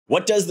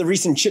What does the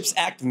recent CHIPS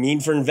Act mean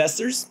for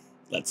investors?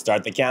 Let's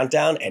start the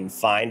countdown and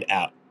find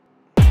out.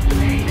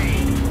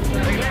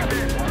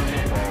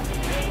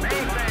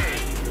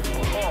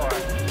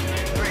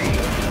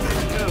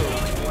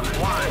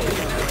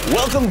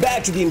 Welcome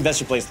back to the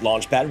InvestorPlace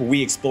Launchpad, where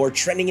we explore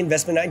trending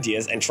investment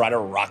ideas and try to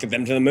rocket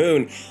them to the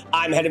moon.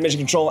 I'm Head of Mission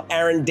Control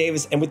Aaron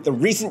Davis, and with the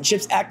recent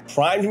CHIPS Act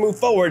primed to move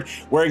forward,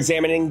 we're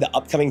examining the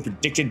upcoming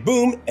predicted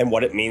boom and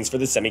what it means for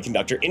the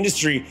semiconductor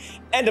industry,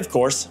 and of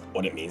course,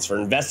 what it means for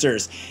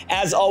investors.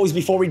 As always,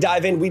 before we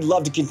dive in, we'd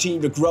love to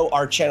continue to grow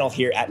our channel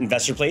here at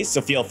InvestorPlace,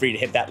 so feel free to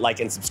hit that like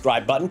and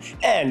subscribe button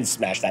and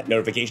smash that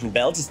notification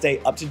bell to stay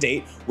up to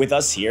date with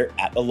us here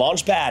at the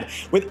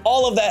Launchpad. With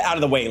all of that out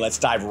of the way, let's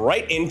dive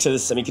right into the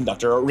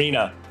semiconductor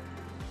arena.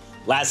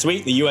 Last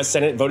week, the U.S.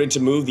 Senate voted to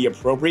move the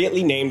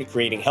appropriately named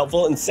Creating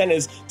Helpful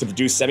Incentives to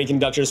Produce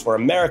Semiconductors for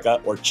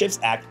America, or CHIPS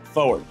Act,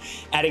 forward,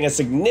 adding a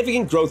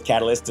significant growth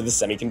catalyst to the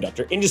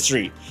semiconductor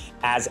industry.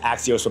 As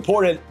Axios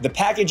reported, the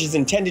package is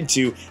intended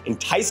to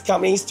entice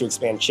companies to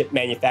expand chip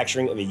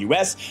manufacturing in the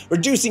U.S.,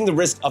 reducing the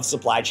risk of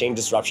supply chain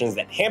disruptions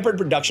that hampered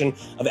production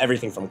of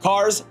everything from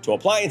cars to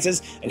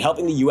appliances, and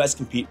helping the U.S.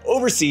 compete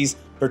overseas,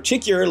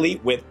 particularly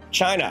with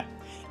China.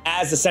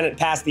 As the Senate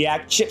passed the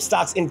act, chip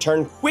stocks in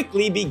turn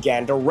quickly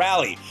began to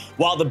rally.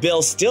 While the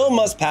bill still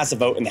must pass a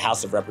vote in the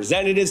House of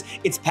Representatives,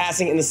 its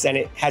passing in the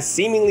Senate has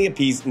seemingly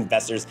appeased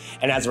investors,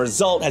 and as a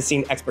result has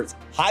seen experts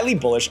highly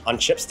bullish on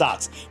chip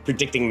stocks,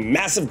 predicting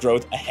massive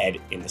growth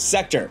ahead in the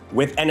sector.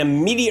 With an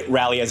immediate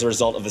rally as a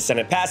result of the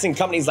Senate passing,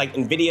 companies like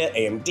Nvidia,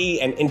 AMD,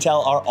 and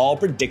Intel are all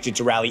predicted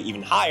to rally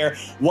even higher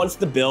once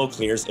the bill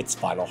clears its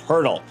final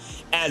hurdle.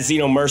 As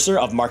Zeno Mercer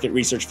of market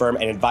research firm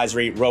and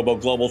advisory Robo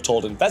Global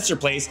told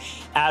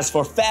InvestorPlace, as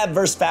for fab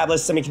versus fabless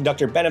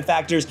semiconductor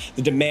benefactors,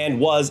 the demand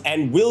was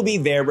and will be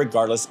there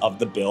regardless of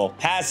the bill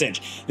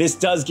passage. This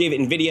does give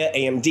Nvidia,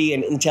 AMD,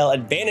 and Intel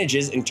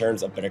advantages in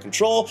terms of better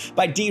control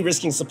by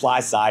de-risking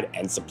supply side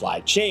and supply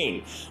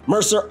chain.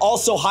 Mercer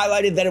also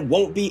highlighted that it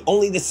won't be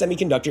only the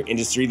semiconductor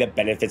industry that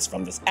benefits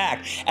from this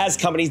act, as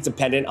companies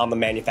dependent on the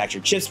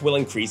manufactured chips will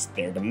increase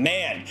their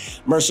demand.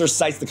 Mercer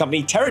cites the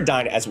company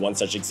Teradyne as one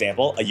such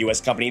example, a U.S.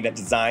 company that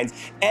designs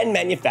and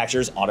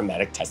manufactures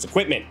automatic test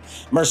equipment.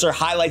 Mercer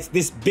highlights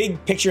this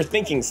big picture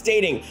thinking,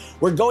 stating,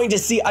 "We're going to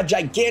see a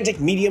gigantic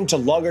medium to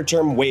longer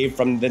term wave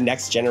from the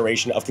next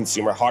generation of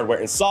consumer hardware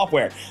and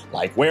software,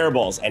 like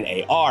wearables and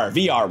AR,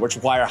 VR, which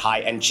require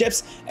high-end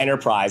chips,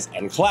 enterprise,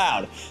 and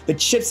cloud. The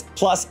CHIPS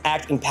Plus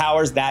Act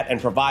empowers that and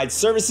provides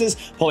services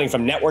pulling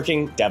from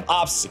networking,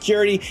 DevOps,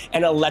 security,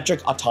 and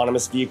electric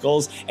autonomous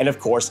vehicles, and of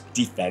course,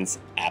 defense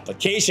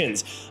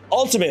applications.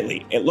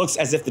 Ultimately, it looks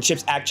as if the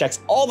CHIPS Act checks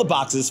all the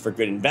boxes for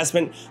good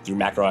investment through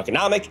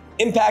macroeconomic,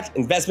 impact,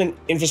 investment,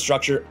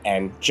 infrastructure,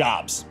 and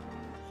jobs."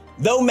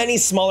 Though many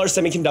smaller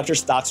semiconductor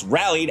stocks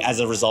rallied as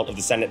a result of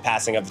the Senate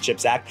passing of the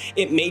CHIPS Act,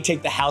 it may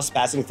take the House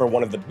passing for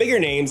one of the bigger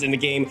names in the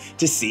game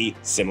to see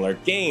similar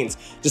gains.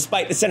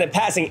 Despite the Senate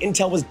passing,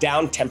 Intel was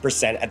down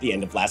 10% at the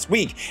end of last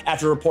week,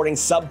 after reporting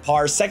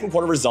subpar second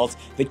quarter results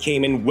that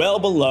came in well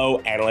below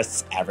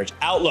analysts' average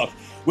outlook.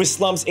 With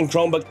slumps in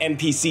Chromebook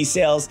MPC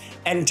sales,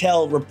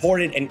 Intel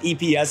reported an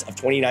EPS of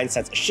 29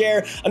 cents a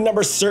share, a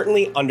number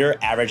certainly under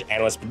average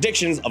analyst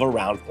predictions of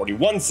around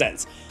 41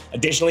 cents.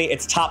 Additionally,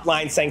 its top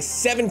line sank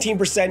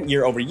 17%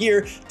 year over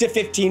year to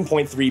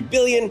 $15.3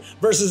 billion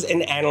versus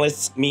an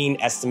analyst's mean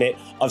estimate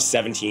of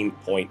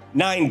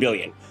 $17.9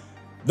 billion.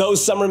 Though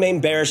some remain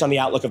bearish on the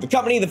outlook of the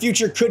company, the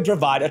future could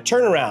provide a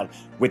turnaround.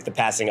 With the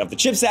passing of the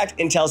CHIPS Act,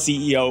 Intel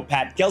CEO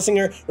Pat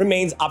Gelsinger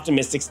remains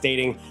optimistic,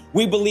 stating,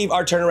 "We believe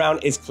our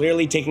turnaround is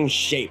clearly taking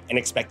shape and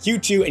expect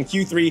Q2 and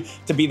Q3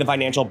 to be the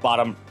financial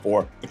bottom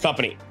for the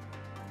company."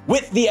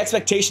 With the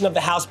expectation of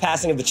the House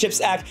passing of the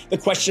CHIPS Act, the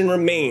question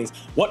remains,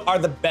 what are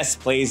the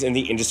best plays in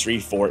the industry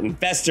for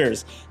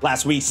investors?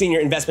 Last week, senior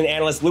investment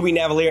analyst Louis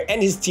Navellier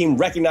and his team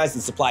recognized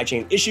the supply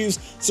chain issues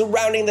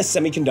surrounding the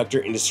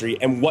semiconductor industry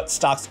and what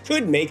stocks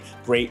could make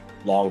great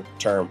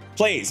long-term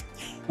plays.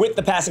 With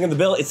the passing of the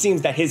bill, it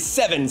seems that his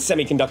 7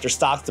 semiconductor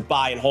stocks to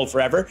buy and hold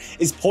forever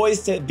is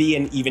poised to be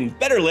an even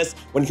better list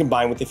when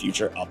combined with the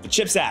future of the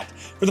CHIPS Act.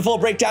 For the full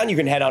breakdown, you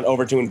can head on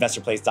over to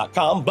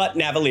InvestorPlace.com, but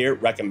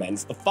Navellier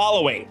recommends the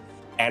following.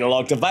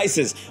 Analog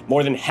devices.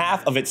 More than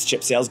half of its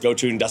chip sales go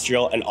to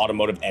industrial and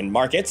automotive end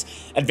markets.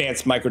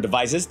 Advanced Micro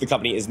Devices. The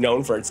company is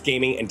known for its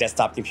gaming and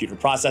desktop computer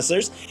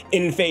processors.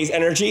 In-Phase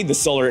Energy, the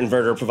solar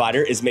inverter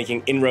provider, is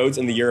making inroads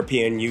in the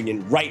European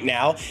Union right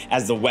now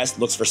as the West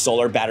looks for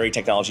solar battery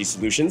technology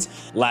solutions.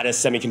 Lattice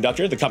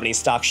Semiconductor. The company's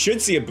stock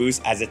should see a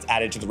boost as it's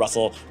added to the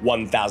Russell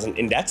 1000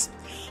 index.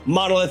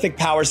 Monolithic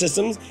Power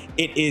Systems.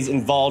 It is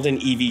involved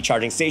in EV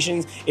charging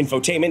stations,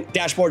 infotainment,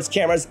 dashboards,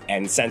 cameras,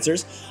 and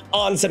sensors.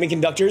 On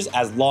Semiconductors,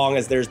 as long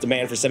as there's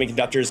demand for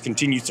semiconductors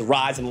continues to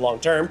rise in the long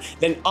term,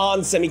 then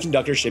On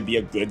Semiconductor should be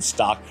a good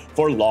stock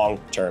for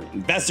long-term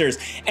investors.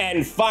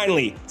 And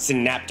finally,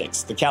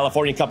 Synaptics. The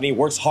California company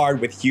works hard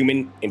with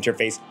human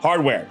interface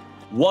hardware.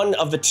 One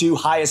of the two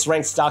highest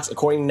ranked stocks,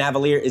 according to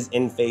Navalier, is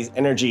Enphase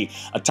Energy,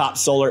 a top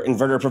solar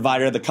inverter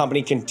provider. The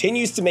company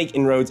continues to make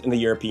inroads in the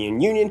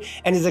European Union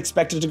and is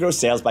expected to grow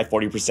sales by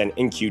 40%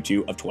 in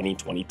Q2 of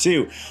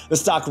 2022. The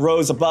stock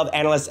rose above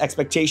analysts'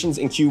 expectations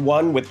in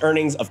Q1 with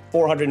earnings of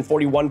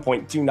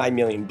 $441.29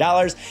 million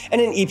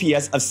and an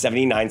EPS of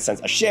 79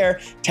 cents a share,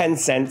 10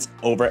 cents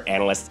over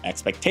analysts'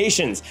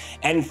 expectations.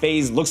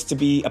 Enphase looks to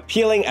be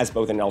appealing as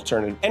both an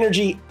alternative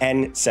energy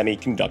and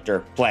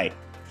semiconductor play.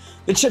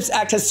 The CHIPS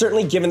Act has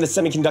certainly given the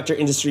semiconductor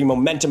industry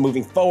momentum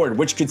moving forward,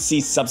 which could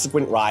see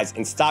subsequent rise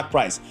in stock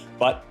price.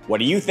 But what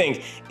do you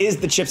think? Is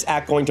the CHIPS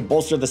Act going to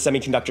bolster the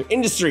semiconductor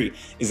industry?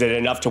 Is it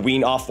enough to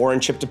wean off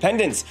foreign chip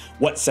dependence?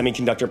 What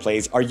semiconductor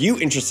plays are you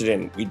interested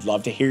in? We'd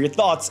love to hear your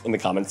thoughts in the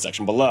comments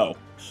section below.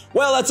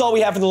 Well, that's all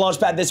we have for the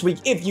Launchpad this week.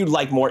 If you'd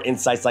like more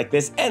insights like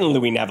this and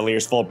Louis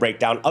Navalier's full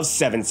breakdown of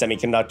 7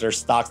 semiconductor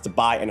stocks to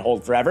buy and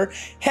hold forever,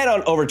 head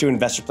on over to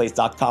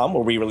InvestorPlace.com,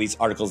 where we release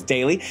articles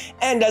daily.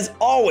 And as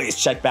always,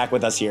 check back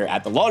with us here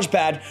at the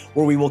Launchpad,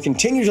 where we will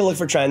continue to look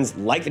for trends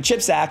like the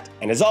CHIPS Act.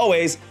 And as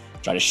always,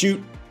 try to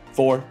shoot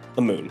for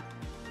the moon.